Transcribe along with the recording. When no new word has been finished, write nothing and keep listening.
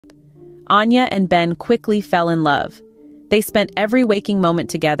Anya and Ben quickly fell in love. They spent every waking moment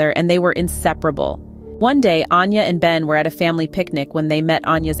together and they were inseparable. One day, Anya and Ben were at a family picnic when they met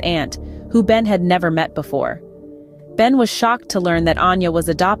Anya's aunt, who Ben had never met before. Ben was shocked to learn that Anya was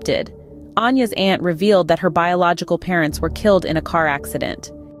adopted. Anya's aunt revealed that her biological parents were killed in a car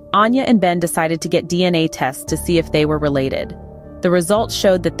accident. Anya and Ben decided to get DNA tests to see if they were related. The results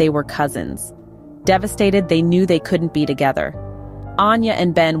showed that they were cousins. Devastated, they knew they couldn't be together. Anya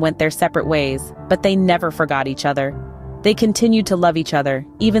and Ben went their separate ways, but they never forgot each other. They continued to love each other,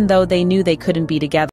 even though they knew they couldn't be together.